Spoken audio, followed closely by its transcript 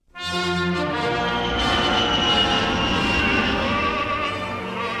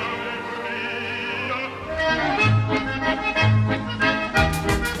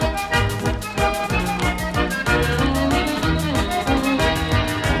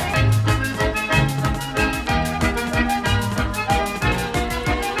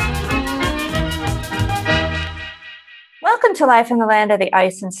to Life in the Land of the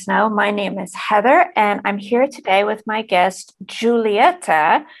Ice and Snow. My name is Heather, and I'm here today with my guest,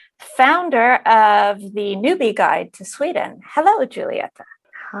 Julieta, founder of the Newbie Guide to Sweden. Hello, Julieta.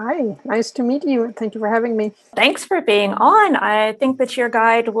 Hi, nice to meet you. Thank you for having me. Thanks for being on. I think that your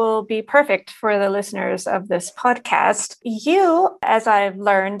guide will be perfect for the listeners of this podcast. You, as I've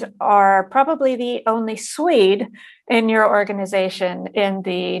learned, are probably the only Swede in your organization in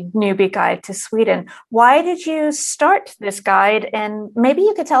the Newbie Guide to Sweden. Why did you start this guide? And maybe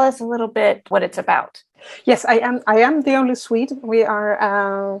you could tell us a little bit what it's about. Yes, I am the only Swede. We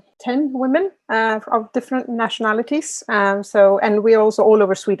are 10 women of different nationalities. And we're also all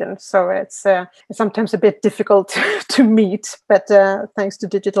over Sweden. So it's sometimes a bit difficult to meet, but thanks to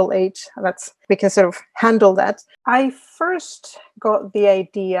digital age, we can sort of handle that. I first got the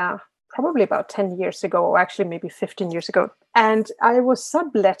idea probably about 10 years ago, or actually maybe 15 years ago. And I was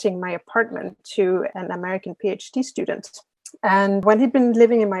subletting my apartment to an American PhD student. And when he'd been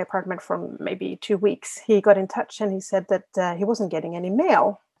living in my apartment for maybe 2 weeks, he got in touch and he said that he wasn't getting any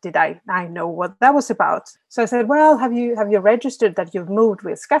mail. Did I know what that was about? So I said, well, have you registered that you've moved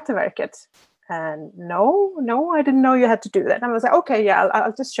with Skatteverket? And no, I didn't know you had to do that. And I was like, okay, yeah,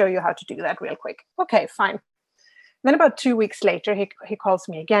 I'll just show you how to do that real quick. Okay, fine. Then about 2 weeks later, he calls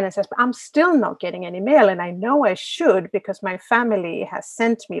me again and says, but I'm still not getting any mail. And I know I should because my family has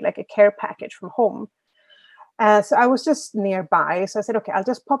sent me like a care package from home. So I was just nearby. So I said, okay, I'll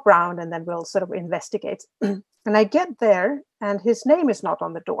just pop round and then we'll sort of investigate. And I get there and his name is not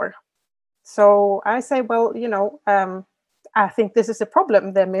on the door. So I say, well, I think this is a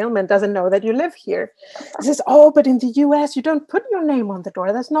problem. The mailman doesn't know that you live here. He says, oh, but in the US, you don't put your name on the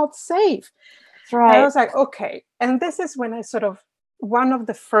door. That's not safe. That's right. And I was like, okay. And this is when I one of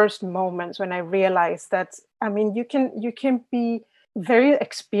the first moments when I realized that, I mean, you can be very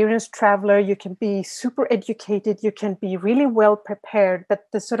experienced traveler, you can be super educated, you can be really well prepared, but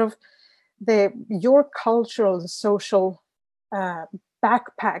your cultural and social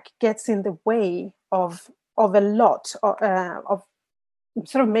backpack gets in the way of a lot of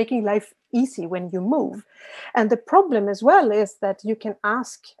sort of making life easy when you move. And the problem as well is that you can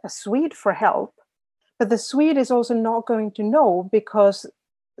ask a Swede for help, but the Swede is also not going to know because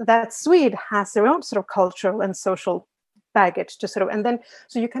that Swede has their own sort of cultural and social baggage to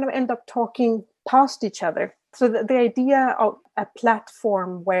so you kind of end up talking past each other. So the idea of a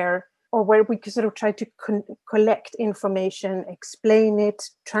platform where we could sort of try to collect information, explain it,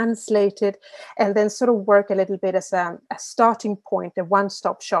 translate it, and then sort of work a little bit as a starting point, a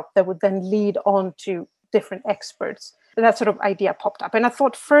one-stop shop that would then lead on to different experts. That sort of idea popped up. And I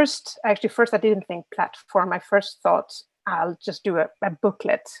thought first I didn't think platform. I first thought I'll just do a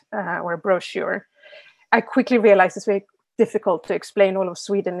booklet or a brochure. I quickly realized it's very difficult to explain all of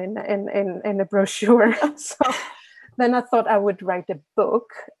Sweden in a brochure. So then I thought I would write a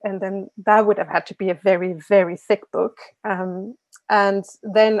book, and then that would have had to be a very, very thick book. And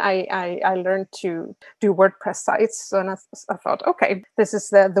then I learned to do WordPress sites. So I thought, okay, this is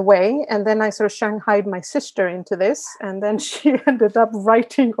the way. And then I sort of shanghaied my sister into this. And then she ended up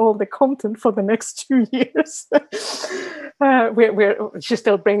writing all the content for the next 2 years. She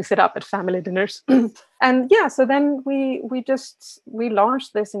still brings it up at family dinners. And yeah, so then we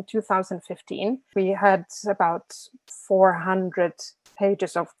launched this in 2015. We had about 400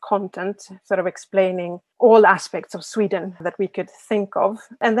 pages of content sort of explaining all aspects of Sweden that we could think of.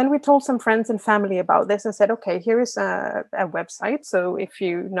 And then we told some friends and family about this and said, okay, here is a website. So if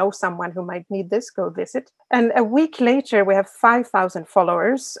you know someone who might need this, go visit. And a week later, we have 5,000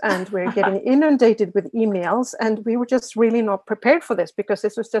 followers and we're getting inundated with emails. And we were just really not prepared for this because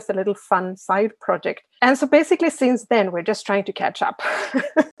this was just a little fun side project. And so basically since then, we're just trying to catch up.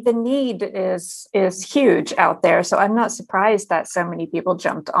 The need is huge out there. So I'm not surprised that so many people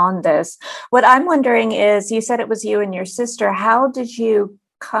jumped on this. What I'm wondering is, you said it was you and your sister. How did you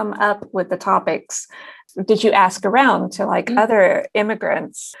come up with the topics? Did you ask around to other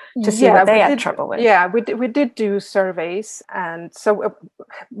immigrants to see what they had trouble with? Yeah, we did do surveys. And so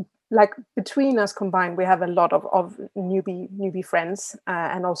between us combined, we have a lot of newbie friends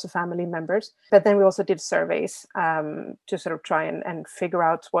and also family members. But then we also did surveys to sort of try and figure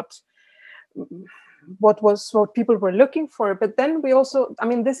out what people were looking for. But then we also,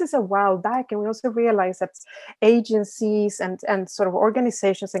 this is a while back, and we also realized that agencies and sort of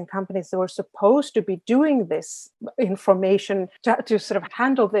organizations and companies that were supposed to be doing this information to sort of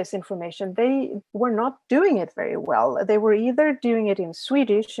handle this information, they were not doing it very well. They were either doing it in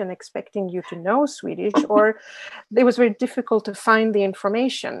Swedish and expecting you to know Swedish, or it was very difficult to find the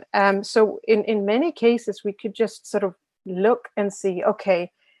information. So in many cases, we could just sort of look and see,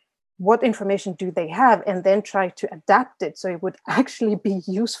 okay, what information do they have, and then try to adapt it so it would actually be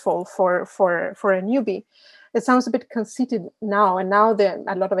useful for a newbie. It sounds a bit conceited now, and now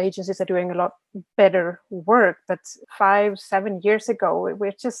a lot of agencies are doing a lot better work. But 5-7 years ago,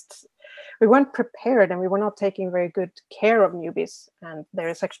 we weren't prepared, and we were not taking very good care of newbies. And there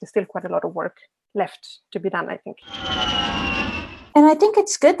is actually still quite a lot of work left to be done, I think. And I think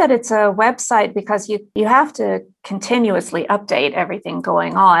it's good that it's a website, because you have to continuously update everything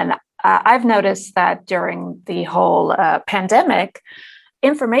going on. I've noticed that during the whole pandemic,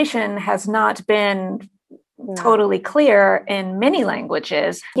 information has not been totally clear in many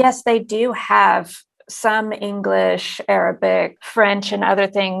languages. Yes, they do have some English, Arabic, French, and other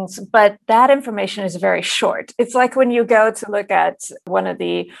things, but that information is very short. It's like when you go to look at one of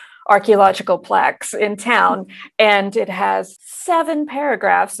the archaeological plaques in town, and it has 7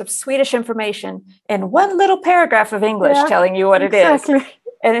 paragraphs of Swedish information and 1 little paragraph of English telling you what it is.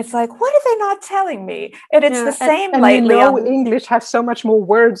 And it's like, what are they not telling me? And it's the same and lately. English has so much more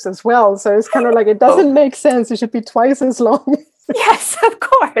words as well. So it's kind of like, it doesn't make sense. It should be twice as long. Yes, of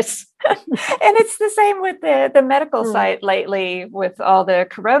course. And it's the same with the medical site lately with all the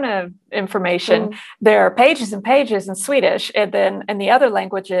corona information. There are pages and pages in Swedish, and then in the other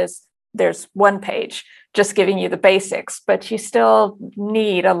languages, there's 1 page just giving you the basics, but you still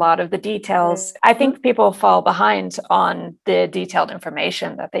need a lot of the details. I think people fall behind on the detailed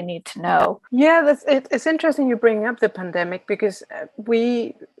information that they need to know. Yeah, it's interesting you bring up the pandemic, because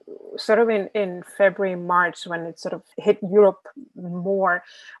we sort of in February, March, when it sort of hit Europe more,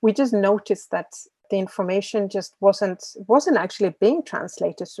 we just noticed that the information just wasn't actually being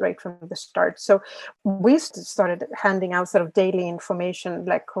translated right from the start. So we started handing out sort of daily information,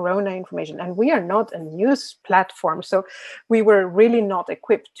 like corona information, and we are not a news platform, so we were really not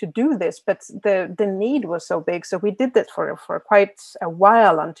equipped to do this, but the need was so big, so we did that for quite a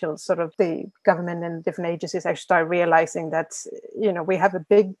while, until sort of the government and different agencies actually started realizing that, we have a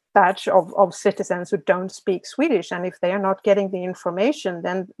big batch of citizens who don't speak Swedish, and if they are not getting the information,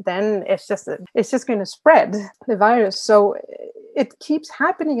 then it's just going to spread the virus. So it keeps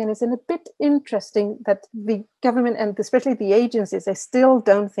happening, and it's a bit interesting that the government, and especially the agencies, they still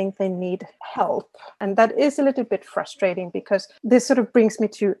don't think they need help, and that is a little bit frustrating, because this sort of brings me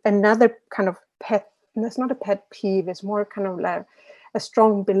to another kind of pet. It's not a pet peeve, it's more kind of like a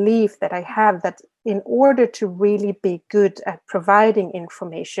strong belief that I have, that in order to really be good at providing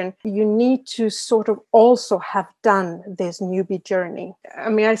information, you need to sort of also have done this newbie journey. I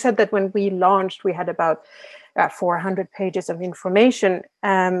mean, I said that when we launched, we had about 400 pages of information.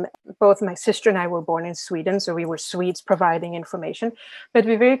 Both my sister and I were born in Sweden, so we were Swedes providing information. But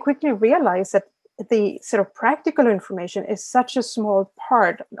we very quickly realized that the sort of practical information is such a small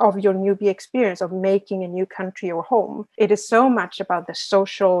part of your newbie experience of making a new country your home. It is so much about the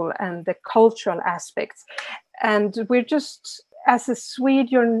social and the cultural aspects. And we're just, as a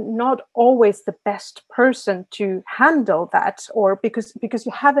Swede, you're not always the best person to handle that, or because you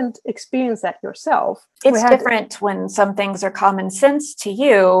haven't experienced that yourself. It's different when some things are common sense to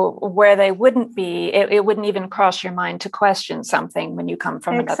you, where they wouldn't be. It wouldn't even cross your mind to question something when you come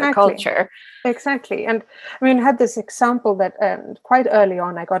from another culture. Exactly. And I mean, I had this example that quite early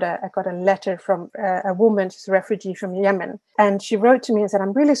on, I got a letter from a woman, she's a refugee from Yemen. And she wrote to me and said,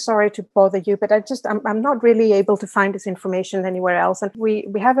 I'm really sorry to bother you, but I'm not really able to find this information anywhere else. And we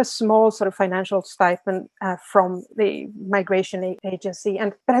have a small sort of financial stipend from the migration agency.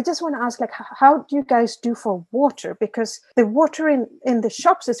 But I just want to ask, like, how do you guys do for water? Because the water in the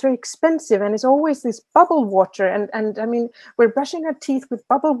shops is very expensive, and it's always this bubble water. And I mean, we're brushing our teeth with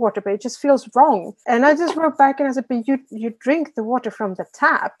bubble water, but it just feels wrong. And I just wrote back and I said, but you drink the water from the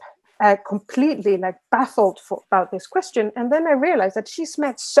tap. Completely like baffled about this question. And then I realized that she's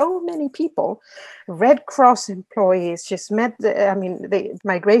met so many people, Red Cross employees, she's met the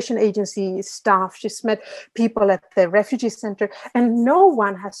migration agency staff, she's met people at the refugee center, and no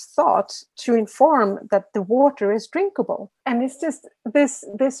one has thought to inform that the water is drinkable. And it's just this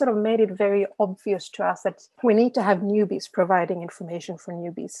sort of made it very obvious to us that we need to have newbies providing information for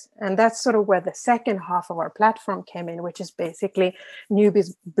newbies. And that's sort of where the second half of our platform came in, which is basically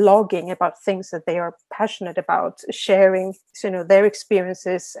newbies blogging about things that they are passionate about, sharing, their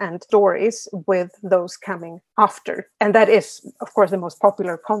experiences and stories with those coming after. And that is, of course, the most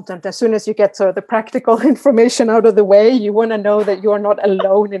popular content. As soon as you get sort of the practical information out of the way, you want to know that you are not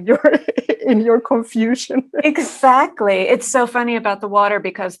alone in your in your confusion. Exactly. It's so funny about the water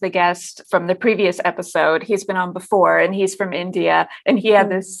because the guest from the previous episode, he's been on before and he's from India and he had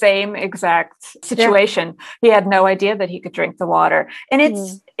the same exact situation. He had no idea that he could drink the water. And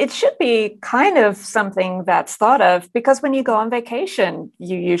it should be kind of something that's thought of, because when you go on vacation,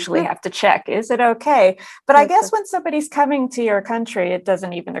 you usually have to check, is it okay? But I guess when somebody's coming to your country, it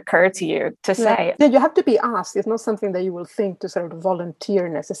doesn't even occur to you to say. Yeah, you have to be asked. It's not something that you will think to sort of volunteer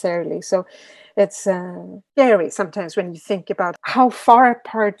necessarily. So it's scary sometimes when you think about how far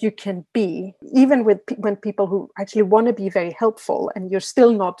apart you can be, even with when people who actually want to be very helpful, and you're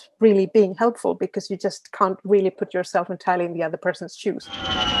still not really being helpful because you just can't really put yourself entirely in the other person's shoes.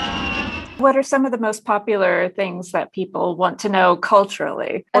 What are some of the most popular things that people want to know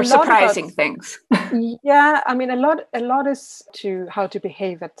culturally, or surprising things? Yeah, I mean, a lot is to how to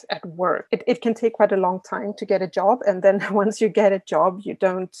behave at work. It can take quite a long time to get a job. And then once you get a job, you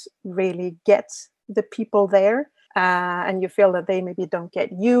don't really get the people there. And you feel that they maybe don't get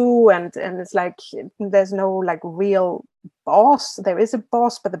you, and it's like there's no like real boss. There is a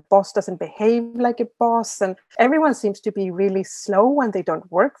boss, but the boss doesn't behave like a boss, and everyone seems to be really slow and they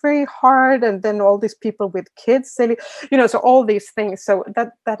don't work very hard. And then all these people with kids, they, so all these things. So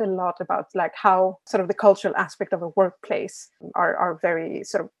that a lot about like how sort of the cultural aspect of a workplace are very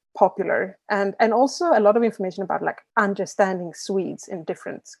sort of popular, and also a lot of information about like understanding Swedes in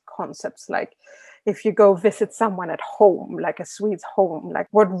different concepts, like if you go visit someone at home, like a Swede's home, like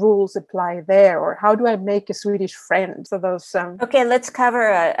what rules apply there, or how do I make a Swedish friend? So those. Okay, let's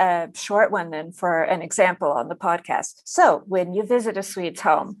cover a short one then for an example on the podcast. So when you visit a Swede's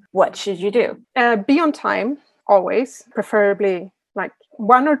home, what should you do? Be on time, always, preferably like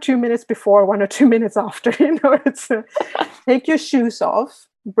 1 or 2 minutes before, 1 or 2 minutes after. It's take your shoes off,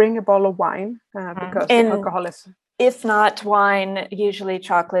 bring a bottle of wine because alcohol is. If not wine, usually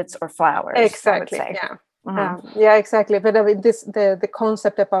chocolates or flowers. Exactly. Yeah. Yeah, exactly. But I mean, the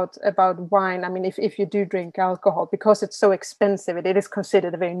concept about wine. I mean, if you do drink alcohol, because it's so expensive, it is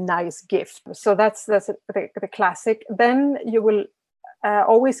considered a very nice gift. So that's the classic. Then you will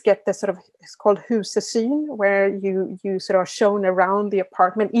always get the sort of, it's called husesyn, where you sort of are shown around the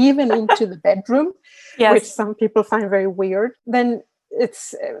apartment, even into the bedroom, which some people find very weird. Then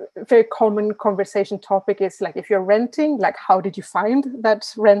it's a very common conversation topic is like, if you're renting, like how did you find that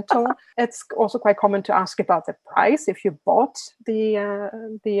rental? It's also quite common to ask about the price if you bought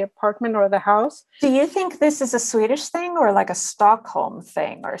the apartment or the house. Do you think this is a Swedish thing or like a Stockholm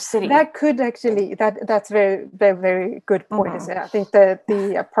thing or city? That could actually, that's very, very, very good point. I think that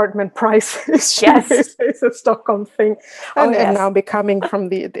the apartment price is a Stockholm thing, and now becoming from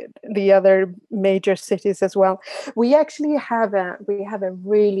the other major cities as well. We actually have a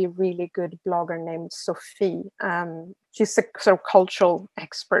really, really good blogger named Sophie. She's a sort of cultural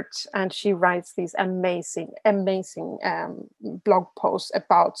expert, and she writes these amazing blog posts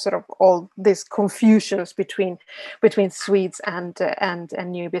about sort of all these confusions between Swedes and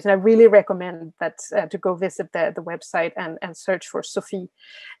newbies. And I really recommend that to go visit the website and search for Sophie,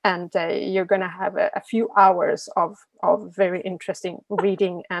 and you're going to have a few hours of very interesting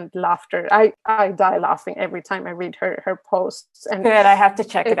reading and laughter. I die laughing every time I read her posts. And good, I have to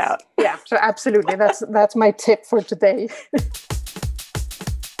check it out. Yeah, so absolutely, that's my tip for today.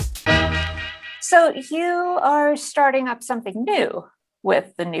 So you are starting up something new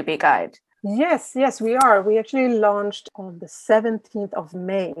with the Newbie Guide. Yes, we are. We actually launched on the 17th of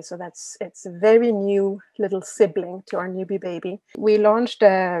May. So it's a very new little sibling to our Newbie baby. We launched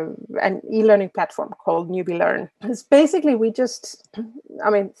an e-learning platform called Newbie Learn. It's basically,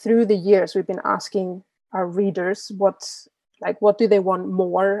 through the years, we've been asking our readers what do they want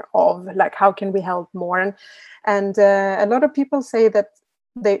more of? Like, how can we help more? And a lot of people say that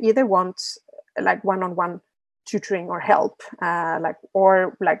they either want like one-on-one tutoring or help,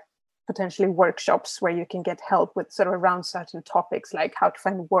 or potentially workshops where you can get help with sort of around certain topics, like how to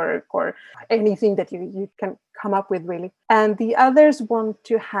find work or anything that you can come up with, really. And the others want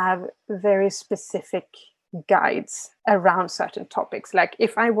to have very specific guides around certain topics. Like,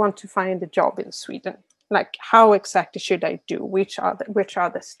 if I want to find a job in Sweden, like how exactly should I do? Which are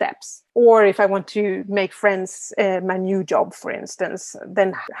the steps? Or if I want to make friends, my new job, for instance,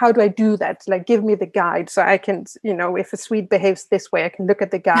 then how do I do that? Like, give me the guide so I can, if a Swede behaves this way, I can look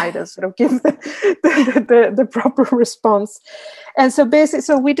at the guide and sort of give the proper response. And so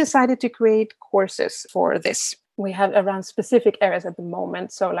so we decided to create courses for this. We have around specific areas at the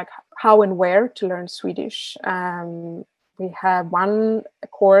moment. So like how and where to learn Swedish. We have one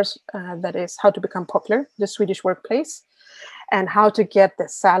course that is how to become popular, the Swedish workplace, and how to get the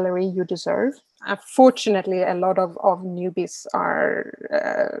salary you deserve. Unfortunately, a lot of newbies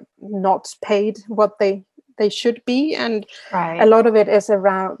are not paid what they should be. And Right. a lot of it is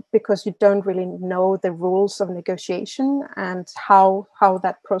around because you don't really know the rules of negotiation and how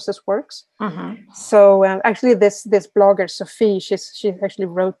that process works. Mm-hmm. So actually this blogger, Sophie, she actually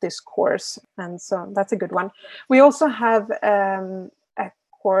wrote this course. And so that's a good one. We also have a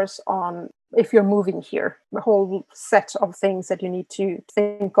course on if you're moving here, the whole set of things that you need to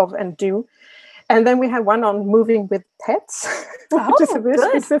think of and do. And then we have one on moving with pets, which is a very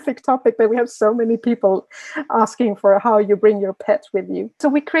specific topic, but we have so many people asking for how you bring your pet with you. So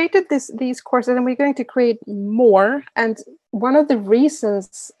we created these courses, and we're going to create more. And one of the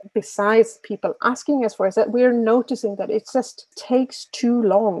reasons, besides people asking us for, is that we're noticing that it just takes too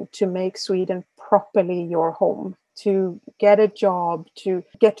long to make Sweden properly your home, to get a job, to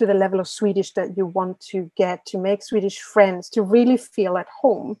get to the level of Swedish that you want to get, to make Swedish friends, to really feel at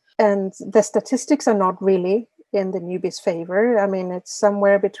home. And the statistics are not really in the newbie's favor. I mean, it's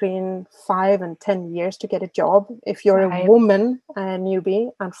somewhere between 5 and 10 years to get a job. If you're a woman, a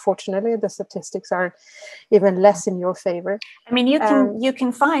newbie, unfortunately, the statistics are even less in your favor. I mean, you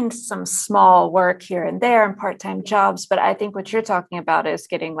can find some small work here and there and part-time jobs, but I think what you're talking about is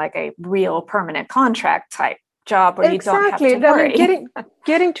getting like a real permanent contract type job where you don't have to worry. I mean,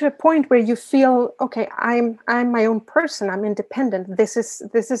 getting to a point where you feel, okay, I'm my own person. I'm independent. This is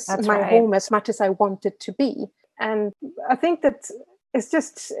That's my home as much as I want it to be. And I think that it's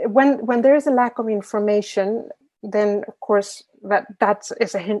just when there is a lack of information, then of course that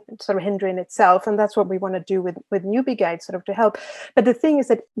is a sort of hindrance in itself, and that's what we want to do with Newbie Guide, sort of to help. But the thing is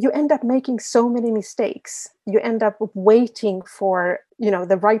that you end up making so many mistakes. You end up waiting for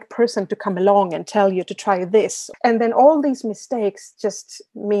the right person to come along and tell you to try this, and then all these mistakes just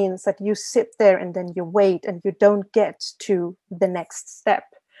means that you sit there and then you wait and you don't get to the next step.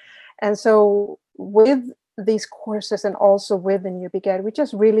 And so with these courses and also with the Newbie Guide, we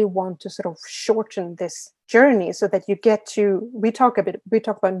just really want to sort of shorten this journey so that you get to, we talk about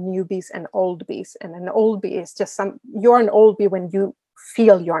newbies and oldbies, and an oldbie is just you're an oldbie when you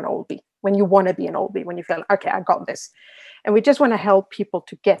feel you're an oldbie, when you want to be an oldbie, when you feel, okay, I got this. And we just want to help people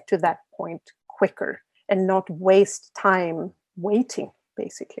to get to that point quicker and not waste time waiting,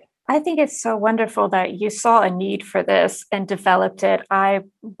 basically. I think it's so wonderful that you saw a need for this and developed it. I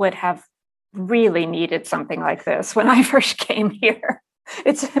would have really needed something like this when I first came here.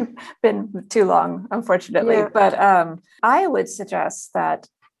 It's been too long, unfortunately. But I would suggest that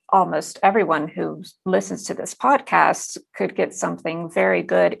almost everyone who listens to this podcast could get something very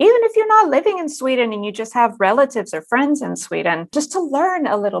good, even if you're not living in Sweden and you just have relatives or friends in Sweden, just to learn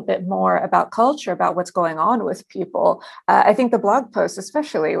a little bit more about culture, about what's going on with people. I think the blog post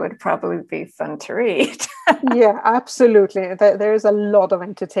especially would probably be fun to read. Yeah, absolutely. There's a lot of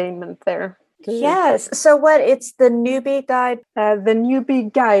entertainment there. Yes. So it's the Newbie Guide? The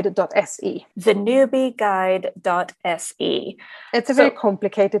newbieguide.se. The newbieguide.se. It's a very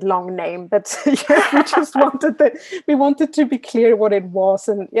complicated long name, but we just wanted to be clear what it was.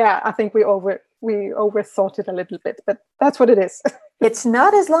 And I think we overthought it a little bit, but that's what it is. It's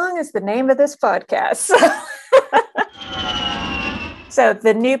not as long as the name of this podcast. So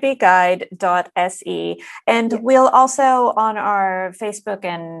the newbieguide.se. And we'll also, on our Facebook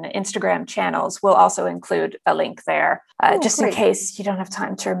and Instagram channels, we'll also include a link there, just in case you don't have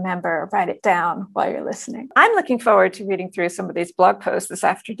time to remember, write it down while you're listening. I'm looking forward to reading through some of these blog posts this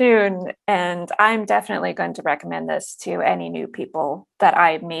afternoon, and I'm definitely going to recommend this to any new people that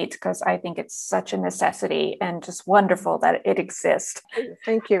I meet, because I think it's such a necessity and just wonderful that it exists.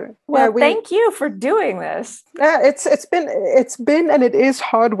 Thank you. Well, thank you for doing this. It's been and it is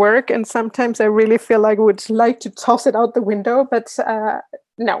hard work, and sometimes I really feel like I would like to toss it out the window, but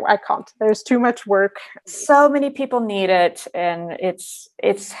no, I can't. There's too much work. So many people need it, and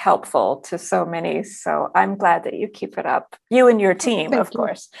it's helpful to so many. So I'm glad that you keep it up. You and your team, of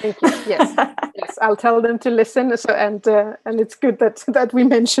course. Thank you. Yes, yes. I'll tell them to listen. So and it's good that we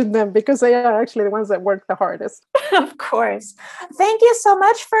mentioned them, because they are actually the ones that work the hardest. Of course. Thank you so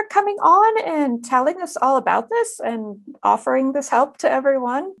much for coming on and telling us all about this and offering this help to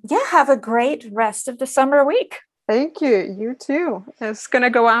everyone. Yeah, have a great rest of the summer week. Thank you. You too. It's going to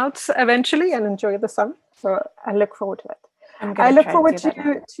go out eventually and enjoy the sun. So I look forward to it. I look forward to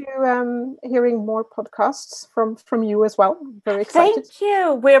hearing more podcasts from you as well. Very excited. Thank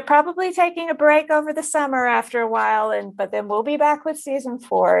you. We're probably taking a break over the summer after a while, but then we'll be back with season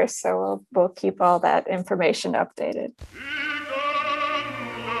 4. So we'll keep all that information updated.